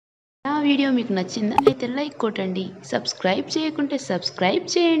నా వీడియో మీకు నచ్చిందా అయితే లైక్ కొట్టండి, సబ్స్క్రైబ్ చేయకుంటే సబ్స్క్రైబ్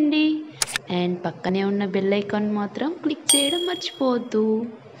చేయండి అండ్ పక్కనే ఉన్న బెల్ ఐకాన్ మాత్రం క్లిక్ చేయడం మర్చిపోవద్దు.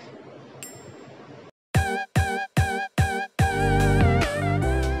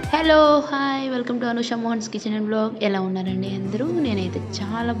 Hello hi welcome to Anusha Mohan's kitchen and blog. ఎలా ఉన్నారండి అందరూ? నేనైతే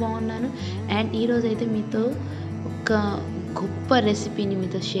చాలా బాగున్నాను అండ్ ఈరోజు అయితే మీతో ఒక గొప్ప రెసిపీని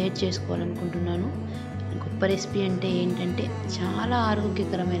మీతో షేర్ చేసుకోవాలనుకుంటున్నాను. గొప్ప రెసిపీ అంటే ఏంటంటే చాలా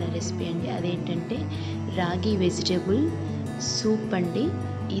ఆరోగ్యకరమైన రెసిపీ అండి. అదేంటంటే రాగి వెజిటేబుల్ సూప్ అండి.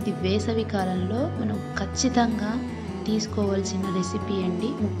 ఇది వేసవి కాలంలో మనం ఖచ్చితంగా తీసుకోవాల్సిన రెసిపీ అండి.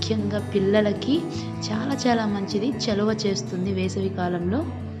 ముఖ్యంగా పిల్లలకి చాలా చాలా మంచిది, చలువ చేస్తుంది వేసవి కాలంలో.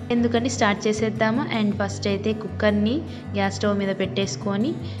 ఎందుకంటే స్టార్ట్ చేసేద్దామా. అండ్ ఫస్ట్ అయితే కుక్కర్ని గ్యాస్ స్టవ్ మీద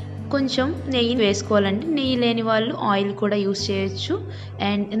పెట్టేసుకొని కొంచెం నెయ్యి వేసుకోవాలండి. నెయ్యి లేని వాళ్ళు ఆయిల్ కూడా యూస్ చేయొచ్చు.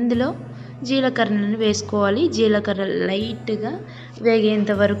 అండ్ ఇందులో జీలకర్రను వేసుకోవాలి. జీలకర్ర లైట్గా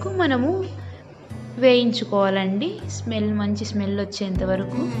వేగేంత వరకు మనము వేయించుకోవాలండి. మంచి స్మెల్ వచ్చేంత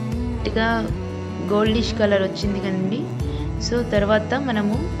వరకు. లైట్గా గోల్డిష్ కలర్ వచ్చింది కదండి. సో తర్వాత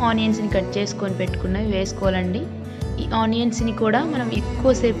మనము ఆనియన్స్ని కట్ చేసుకొని పెట్టుకున్నవి వేసుకోవాలండి. ఈ ఆనియన్స్ని కూడా మనం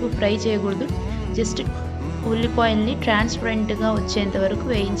ఎక్కువసేపు ఫ్రై చేయకూడదు. జస్ట్ ఉల్లిపాయల్ని ట్రాన్స్పరెంట్గా వచ్చేంత వరకు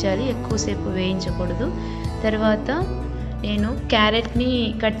వేయించాలి, ఎక్కువసేపు వేయించకూడదు. తర్వాత నేను క్యారెట్ని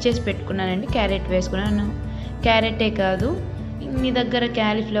కట్ చేసి పెట్టుకున్నానండి. క్యారెట్ వేసుకున్నాను. క్యారెటే కాదు, మీ దగ్గర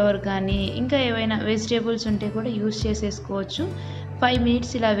క్యాలీఫ్లవర్ కానీ ఇంకా ఏవైనా వెజిటేబుల్స్ ఉంటే కూడా యూస్ చేసేసుకోవచ్చు. 5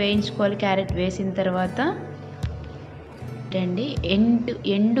 మినిట్స్ ఇలా వేయించుకోవాలి. క్యారెట్ వేసిన తర్వాత అండి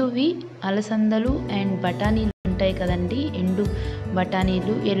ఎండువి అలసందలు అండ్ బఠానీలు ఉంటాయి కదండి. ఎండు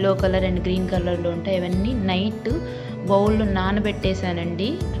బఠానీలు ఎల్లో కలర్ అండ్ గ్రీన్ కలర్లో ఉంటాయి. అవన్నీ నైట్ బౌల్లో నానబెట్టేశానండి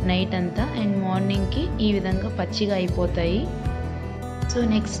నైట్ అంతా. అండ్ మార్నింగ్కి ఈ విధంగా పచ్చిగా అయిపోతాయి. సో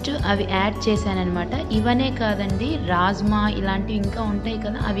నెక్స్ట్ అవి యాడ్ చేశానమాట. ఇవనే కాదండి, రాజ్మా ఇలాంటివి ఇంకా ఉంటాయి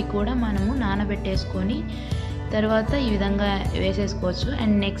కదా, అవి కూడా మనము నానబెట్టేసుకొని తర్వాత ఈ విధంగా వేసేసుకోవచ్చు.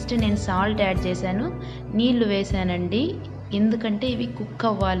 అండ్ నెక్స్ట్ నేను సాల్ట్ యాడ్ చేశాను, నీళ్లు వేసానండి. ఎందుకంటే ఇవి కుక్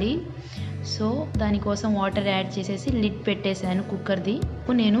అవ్వాలి. సో దానికోసం వాటర్ యాడ్ చేసేసి లిడ్ పెట్టేశాను కుక్కర్ది.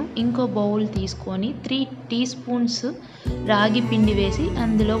 నేను ఇంకో బౌల్ తీసుకొని 3 టీ స్పూన్స్ రాగి పిండి వేసి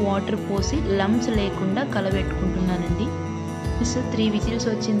అందులో వాటర్ పోసి లంప్స్ లేకుండా కలబెట్టుకుంటున్నానండి. 3 విజిల్స్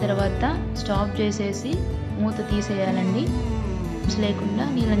వచ్చిన తర్వాత స్టాప్ చేసేసి మూత తీసేయాలండి. లేకుండా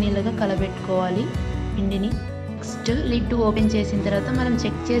నీళ్ళగా కలబెట్టుకోవాలి పిండిని. నెక్స్ట్ లిడ్ ఓపెన్ చేసిన తర్వాత మనం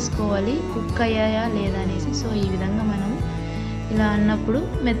చెక్ చేసుకోవాలి కుక్ అయ్యాయా లేదా అనేసి. సో ఈ విధంగా మనం ఇలా అన్నప్పుడు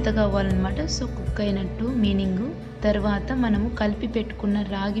మెత్తగా అవ్వాలన్నమాట. సో కుక్ అయినట్టు మీనింగు. తర్వాత మనము కలిపి పెట్టుకున్న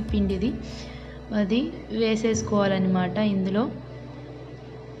రాగి పిండిది అది వేసేసుకోవాలన్నమాట ఇందులో.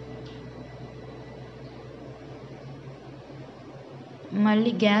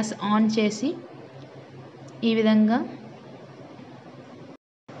 మళ్ళీ గ్యాస్ ఆన్ చేసి ఈ విధంగా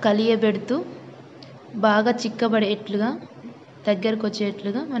కలియబెడుతూ బాగా చిక్కబడేట్లుగా దగ్గరకు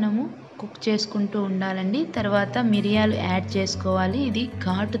వచ్చేట్లుగా మనము కుక్ చేసుకుంటూ ఉండాలండి. తర్వాత మిరియాలు యాడ్ చేసుకోవాలి. ఇది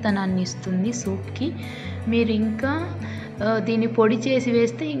ఘాటుతనాన్ని ఇస్తుంది సూప్కి. మీరు ఇంకా దీన్ని పొడి చేసి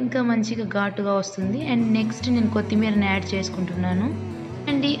వేస్తే ఇంకా మంచిగా ఘాటుగా వస్తుంది. అండ్ నెక్స్ట్ నేను కొత్తిమీరని యాడ్ చేసుకుంటున్నాను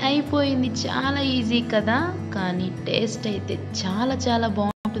అండి. అయిపోయింది. చాలా ఈజీ కదా, కానీ టేస్ట్ అయితే చాలా చాలా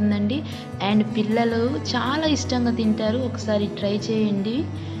బాగుంటుందండి. అండ్ పిల్లలు చాలా ఇష్టంగా తింటారు. ఒకసారి ట్రై చేయండి.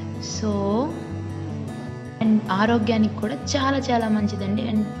 సో అండ్ ఆరోగ్యానికి కూడా చాలా చాలా మంచిదండి.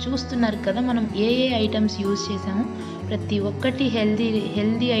 అండ్ చూస్తున్నారు కదా మనం ఏ ఐటమ్స్ యూజ్ చేసాము, ప్రతి ఒక్కటి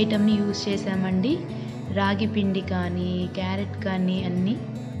హెల్దీ ఐటమ్ని యూజ్ చేసామండి. రాగి పిండి కానీ క్యారెట్ కానీ అన్నీ.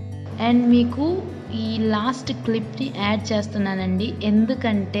 అండ్ మీకు ఈ లాస్ట్ క్లిప్ని యాడ్ చేస్తున్నానండి.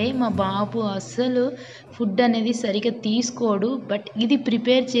 ఎందుకంటే మా బాబు అస్సలు ఫుడ్ అనేది సరిగ్గా తీసుకోడు, బట్ ఇది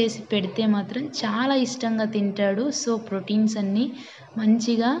ప్రిపేర్ చేసి పెడితే మాత్రం చాలా ఇష్టంగా తింటాడు. సో ప్రోటీన్స్ అన్నీ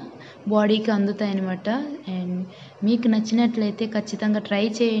మంచిగా బాడీకి అందుతాయి అన్నమాట. అండ్ మీకు నచ్చినట్లయితే ఖచ్చితంగా ట్రై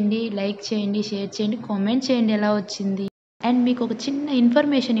చేయండి, లైక్ చేయండి, షేర్ చేయండి, కామెంట్ చేయండి ఎలా వచ్చింది. అండ్ మీకు ఒక చిన్న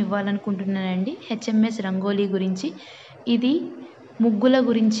ఇన్ఫర్మేషన్ ఇవ్వాలనుకుంటున్నానండి హెచ్ఎంఎస్ రంగోలీ గురించి. ఇది ముగ్గుల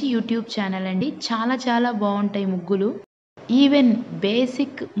గురించి యూట్యూబ్ ఛానల్ అండి. చాలా చాలా బాగుంటాయి ముగ్గులు. ఈవెన్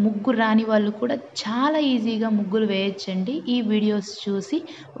బేసిక్ ముగ్గు రాని వాళ్ళు కూడా చాలా ఈజీగా ముగ్గులు వేయచ్చండి. ఈ వీడియోస్ చూసి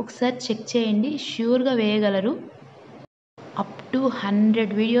ఒకసారి చెక్ చేయండి, ష్యూర్గా వేయగలరు. అప్ టు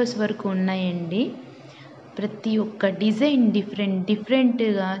 100 వీడియోస్ వరకు ఉన్నాయండి. ప్రతి ఒక్క డిజైన్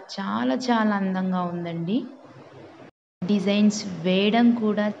డిఫరెంట్గా చాలా చాలా అందంగా ఉందండి. డిజైన్స్ వేయడం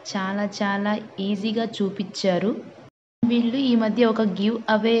కూడా చాలా చాలా ఈజీగా చూపించారు. వీళ్ళు ఈ మధ్య ఒక గివ్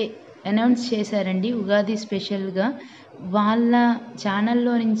అవే అనౌన్స్ చేశారండి ఉగాది స్పెషల్గా. వాళ్ళ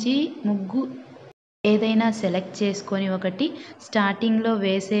ఛానల్లో నుంచి ముగ్గు ఏదైనా సెలెక్ట్ చేసుకొని ఒకటి స్టార్టింగ్లో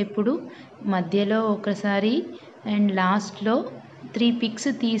వేసేప్పుడు, మధ్యలో ఒకసారి అండ్ లాస్ట్లో 3 పిక్స్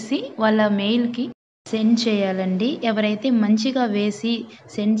తీసి వాళ్ళ మెయిల్‌కి సెండ్ చేయాలండి. ఎవరైతే మంచిగా వేసి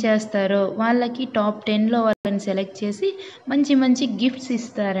సెండ్ చేస్తారో వాళ్ళకి టాప్ 10లో వాళ్ళని సెలెక్ట్ చేసి మంచి మంచి గిఫ్ట్స్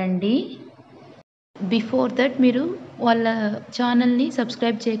ఇస్తారండి. బిఫోర్ దట్ మీరు వాళ్ళ ఛానల్‌ని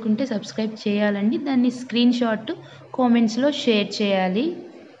సబ్స్క్రైబ్ చేయకుంటే సబ్స్క్రైబ్ చేయాలండి. దాన్ని స్క్రీన్‌షాట్ కామెంట్స్‌లో షేర్ చేయాలి.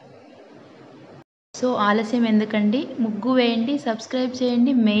 సో ఆలస్యం ఎందుకండి, ముగ్గు వేయండి, సబ్స్క్రైబ్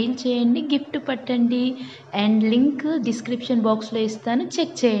చేయండి, మెయిల్ చేయండి, గిఫ్ట్ పట్టండి. అండ్ లింక్ డిస్క్రిప్షన్ బాక్స్‌లో ఇస్తాను,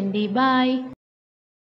 చెక్ చేయండి. బాయ్.